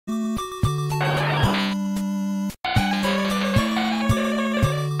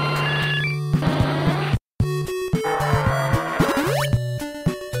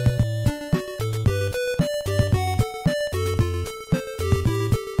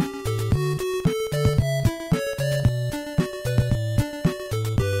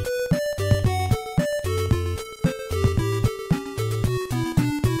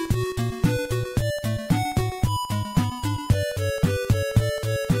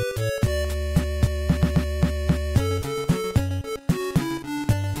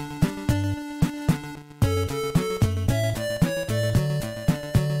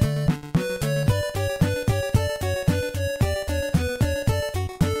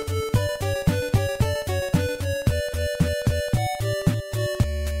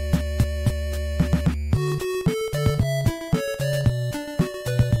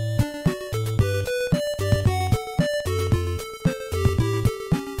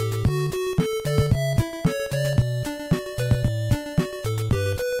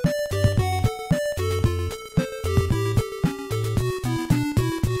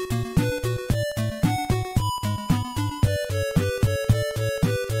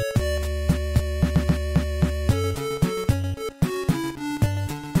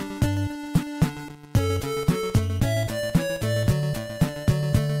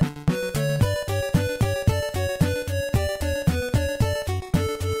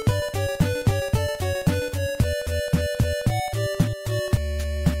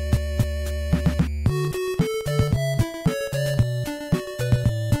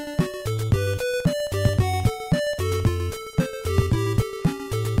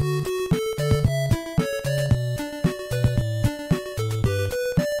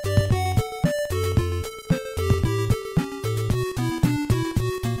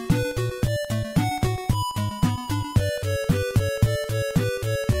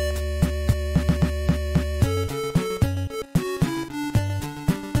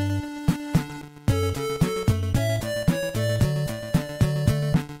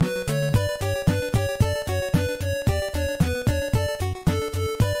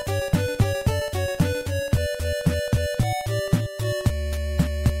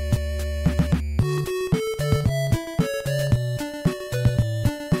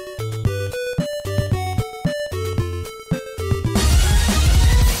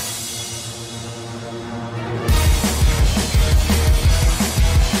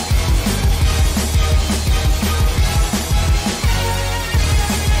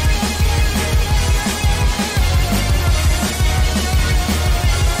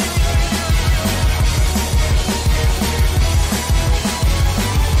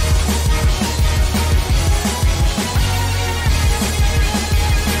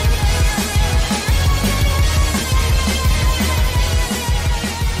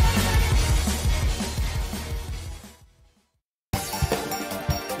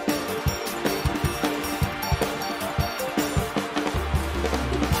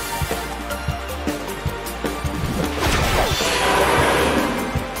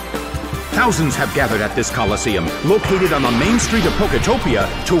Thousands have gathered at this Colosseum, located on the main street of Poketopia,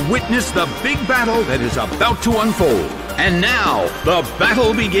 to witness the big battle that is about to unfold. And now, the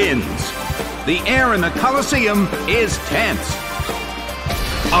battle begins. The air in the Colosseum is tense.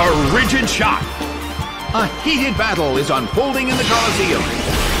 A rigid shot. A heated battle is unfolding in the Colosseum.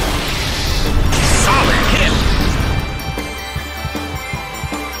 Solid hit.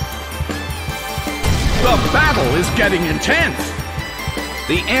 The battle is getting intense.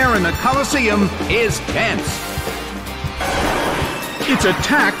 The air in the Colosseum is tense. Its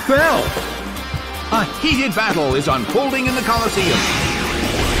attack fell. A heated battle is unfolding in the Colosseum.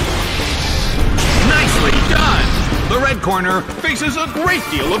 Nicely done! The red corner faces a great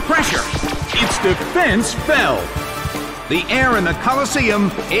deal of pressure. Its defense fell. The air in the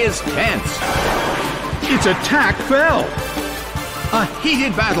Colosseum is tense. Its attack fell. A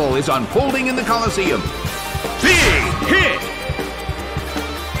heated battle is unfolding in the Colosseum. Big hit!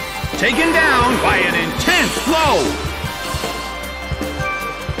 Taken down by an intense blow.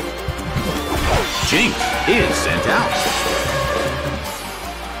 Jinx is sent out.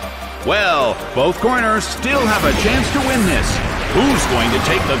 Well, both corners still have a chance to win this. Who's going to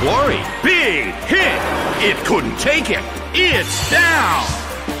take the glory? Big hit! It couldn't take it. It's down.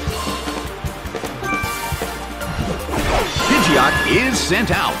 Pidgeotto is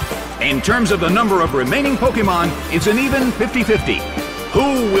sent out. In terms of the number of remaining Pokemon, it's an even 50-50.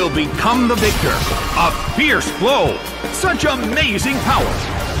 Who will become the victor? A fierce blow! Such amazing power!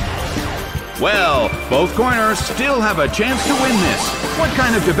 Well, both corners still have a chance to win this. What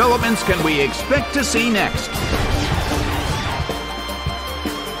kind of developments can we expect to see next?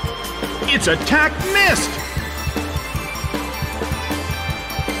 Its attack missed!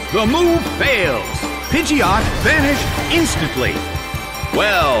 The move fails. Pidgeotto vanished instantly.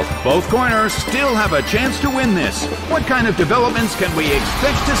 Well, both corners still have a chance to win this. What kind of developments can we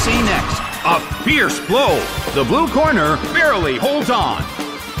expect to see next? A fierce blow. The blue corner barely holds on.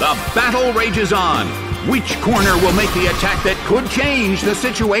 The battle rages on. Which corner will make the attack that could change the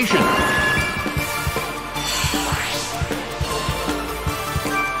situation?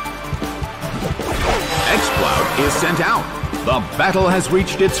 X-Cloud is sent out. The battle has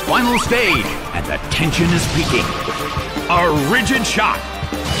reached its final stage, and the tension is peaking. A rigid shot.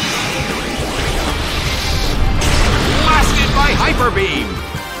 Blasted by Hyper Beam.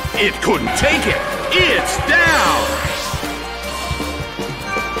 It couldn't take it. It's down.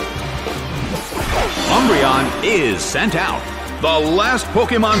 Umbreon is sent out. The last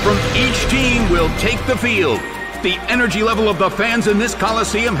Pokemon from each team will take the field. The energy level of the fans in this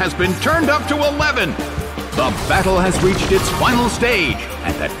Colosseum has been turned up to 11. The battle has reached its final stage,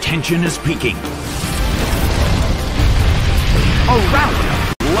 and the tension is peaking. A round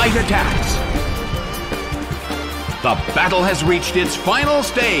of light attacks. The battle has reached its final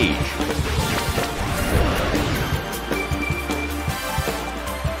stage.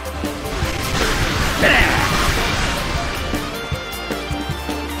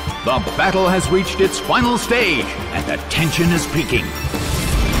 The battle has reached its final stage, and the tension is peaking.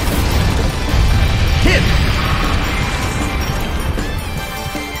 Hit!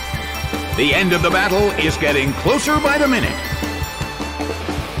 The end of the battle is getting closer by the minute.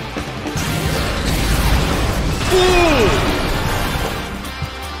 Ooh!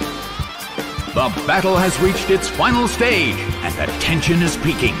 The battle has reached its final stage, and the tension is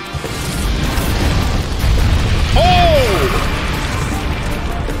peaking. Oh!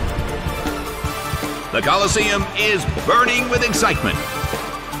 The Colosseum is burning with excitement.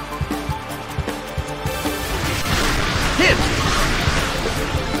 Hit!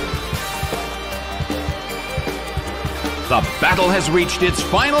 The battle has reached its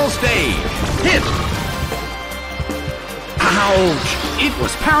final stage. Hit! Ouch! It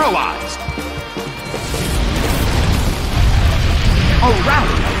was paralyzed. A round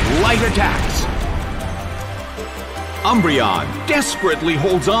of light attacks. Umbreon desperately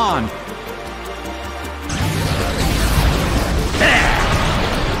holds on.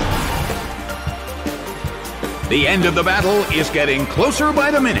 The end of the battle is getting closer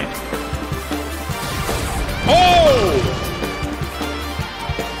by the minute. Oh!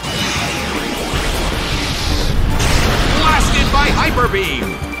 Blasted by Hyper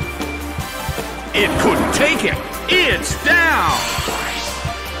Beam. It couldn't take it. It's down.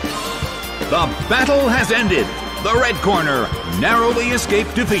 The battle has ended. The red corner narrowly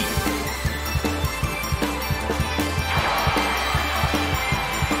escaped defeat.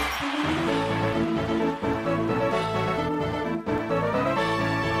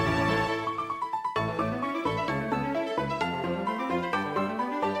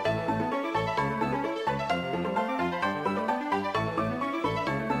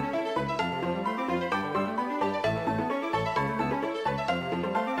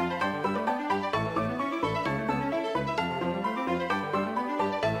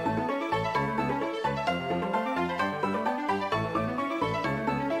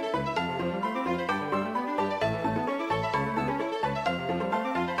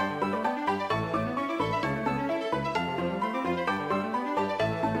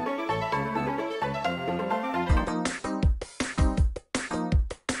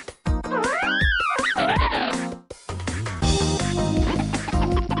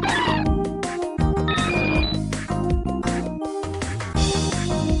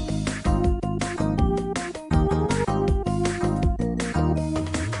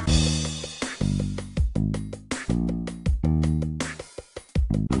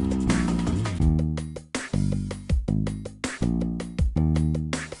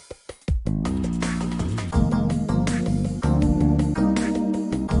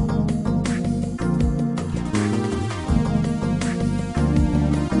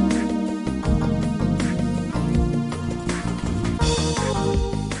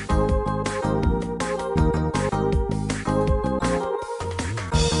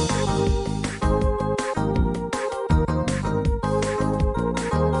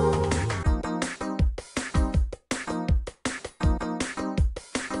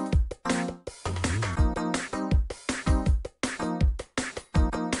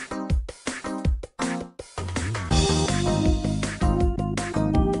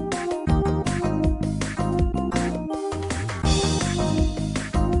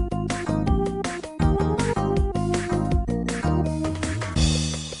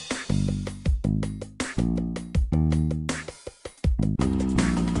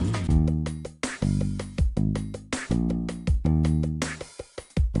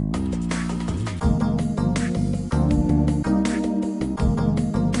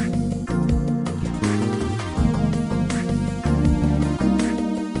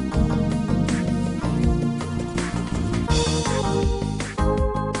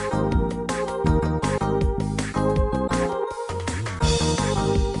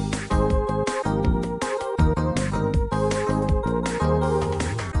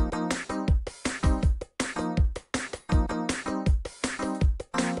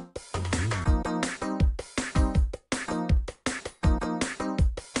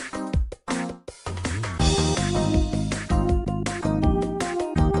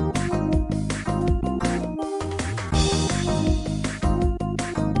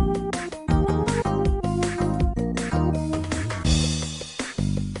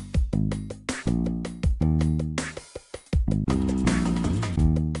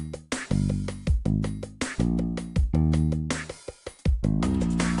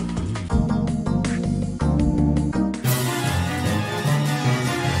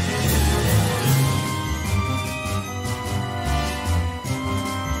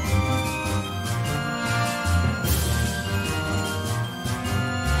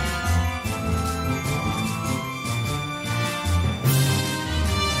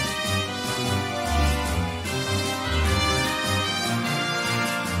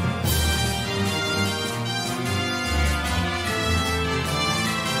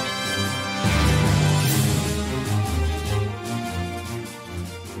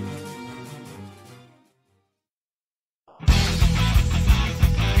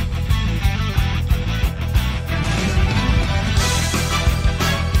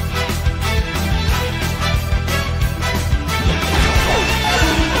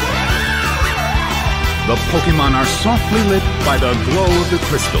 The Pokémon are softly lit by the glow of the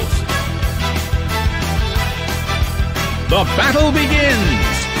crystals. The battle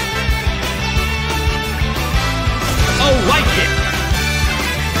begins! A light hit!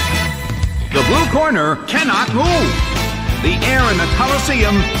 The blue corner cannot move! The air in the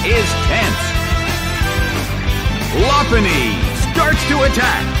Colosseum is tense. Lopunny starts to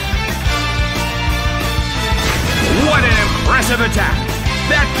attack. What an impressive attack!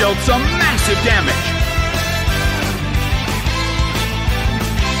 That dealt some massive damage.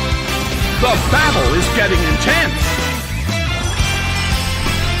 The battle is getting intense.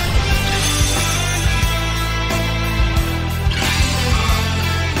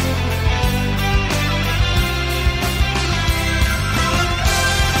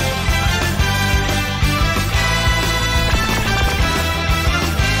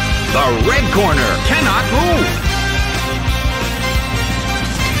 The red corner cannot move.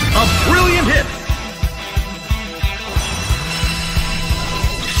 A brilliant hit.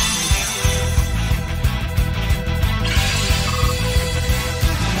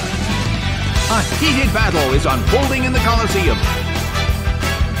 A heated battle is unfolding in the Colosseum.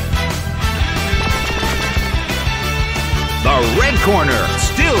 The red corner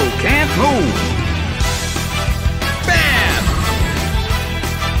still can't move. Bam!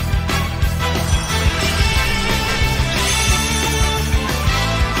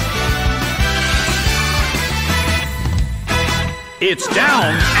 It's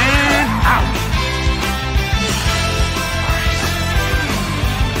down and out.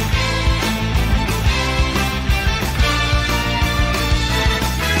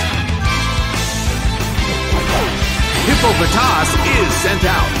 Hippopotas is sent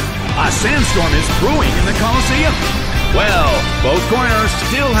out. A sandstorm is brewing in the Colosseum. Well, both corners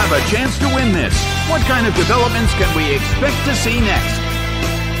still have a chance to win this. What kind of developments can we expect to see next?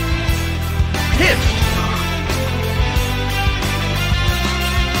 Hit!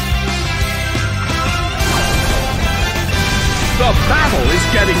 The battle is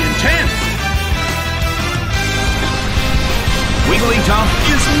getting intense! Wigglytuff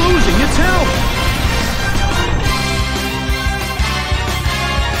is losing its health!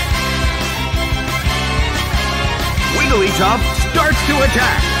 Wigglytuff starts to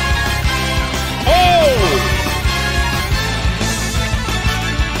attack! Oh!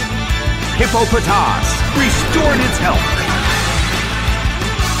 Hippopotas restored its health!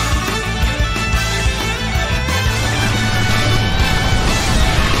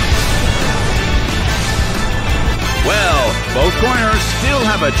 Well, both corners still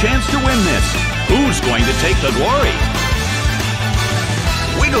have a chance to win this. Who's going to take the glory?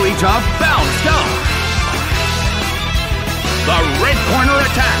 Wigglytuff bounced up. The red corner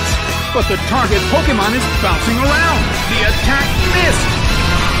attacks, but the target Pokémon is bouncing around. The attack missed.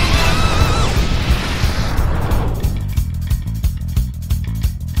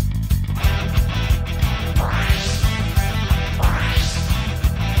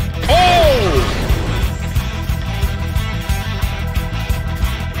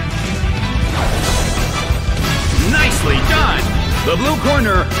 The blue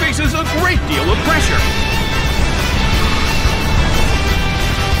corner faces a great deal of pressure.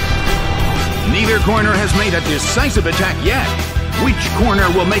 Neither corner has made a decisive attack yet. Which corner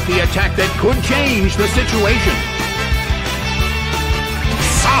will make the attack that could change the situation?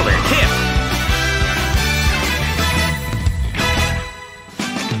 Solid hit.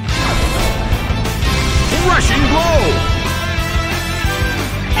 Rushing blow.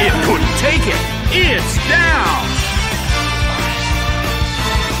 It couldn't take it. It's down.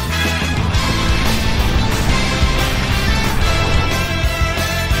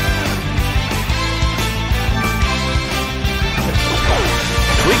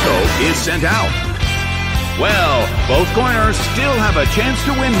 Treecko is sent out. Well, both corners still have a chance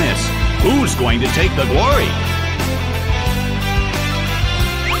to win this. Who's going to take the glory?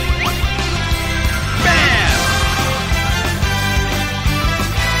 Bam!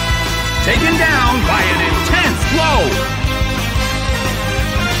 Taken down by an intense blow.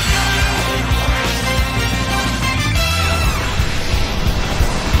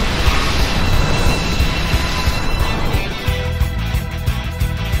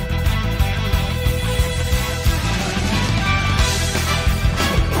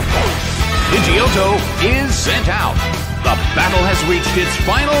 Pidgeotto is sent out. The battle has reached its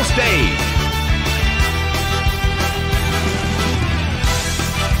final stage.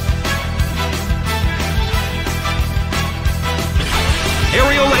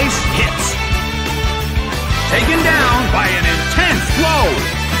 Aerial Ace hits. Taken down by an intense blow.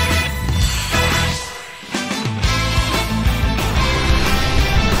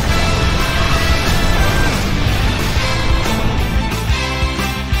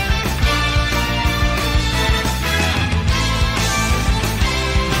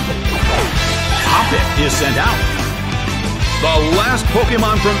 best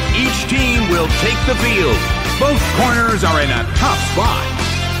Pokemon from each team will take the field. Both corners are in a tough spot.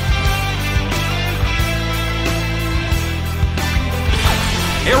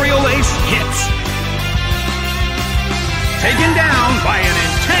 Aerial Ace hits. Taken down by an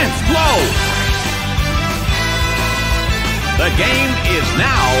intense blow. The game is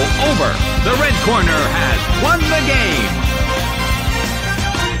now over. The red corner has won the game.